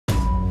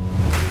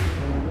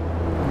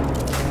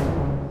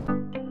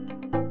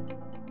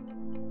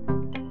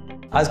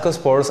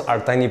Ascospores are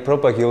tiny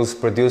propagules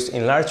produced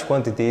in large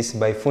quantities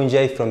by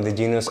fungi from the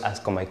genus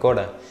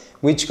Ascomycota,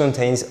 which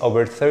contains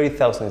over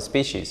 30,000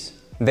 species.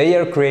 They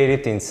are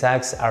created in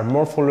sacs, are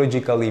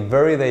morphologically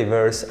very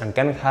diverse and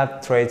can have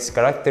traits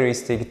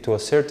characteristic to a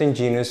certain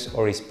genus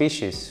or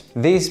species.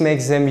 This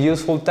makes them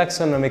useful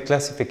taxonomic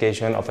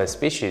classification of a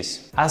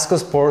species.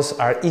 Ascospores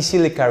are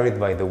easily carried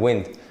by the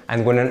wind,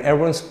 and when an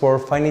airborne spore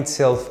finds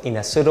itself in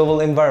a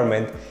suitable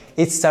environment,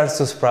 it starts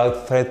to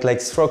sprout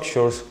thread-like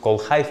structures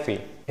called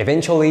hyphae.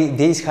 Eventually,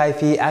 this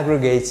hyphae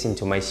aggregates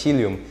into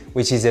mycelium,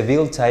 which is a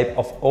build type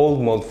of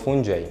old mold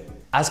fungi.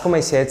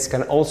 Ascomycetes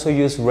can also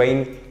use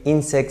rain,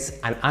 insects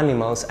and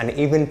animals and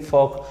even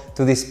fog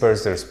to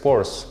disperse their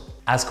spores.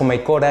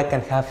 Ascomycota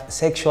can have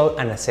sexual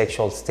and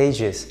asexual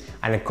stages,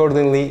 and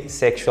accordingly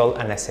sexual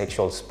and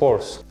asexual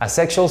spores.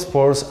 Asexual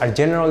spores are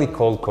generally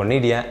called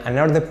Conidia and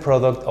are the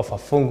product of a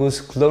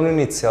fungus cloning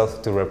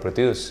itself to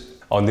reproduce.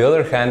 On the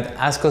other hand,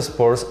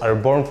 ascospores are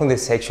born from the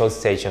sexual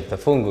stage of the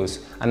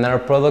fungus and are a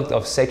product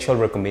of sexual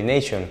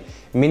recombination,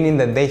 meaning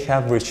that they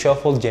have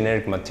reshuffled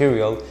genetic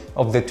material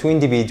of the two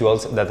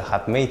individuals that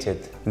have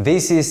mated.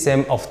 This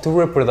system of two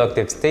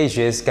reproductive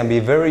stages can be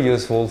very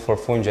useful for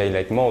fungi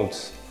like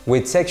molds.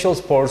 With sexual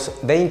spores,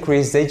 they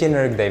increase their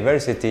genetic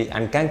diversity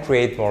and can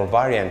create more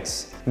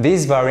variants.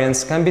 These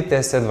variants can be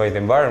tested by the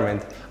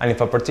environment, and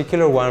if a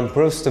particular one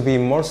proves to be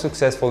more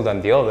successful than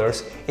the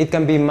others, it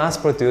can be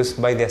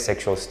mass-produced by the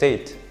asexual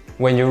state.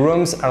 When your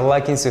rooms are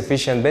lacking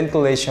sufficient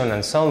ventilation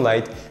and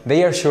sunlight,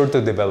 they are sure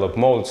to develop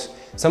molds.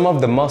 Some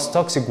of the most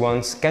toxic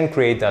ones can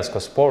create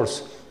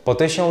ascospores,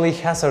 potentially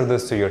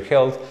hazardous to your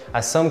health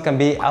as some can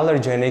be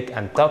allergenic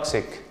and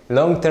toxic.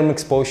 Long-term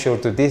exposure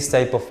to this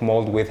type of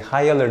mold with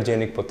high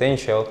allergenic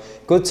potential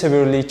could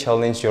severely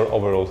challenge your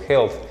overall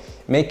health,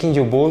 making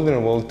you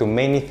vulnerable to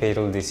many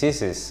fatal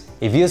diseases.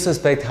 If you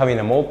suspect having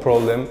a mold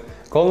problem,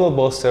 call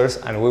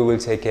Moldbusters and we will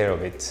take care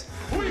of it.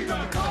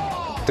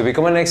 To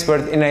become an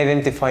expert in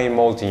identifying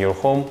mold in your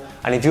home,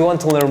 and if you want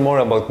to learn more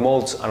about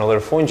molds and other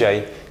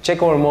fungi,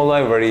 check our mold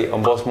library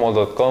on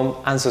bossmold.com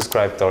and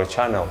subscribe to our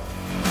channel.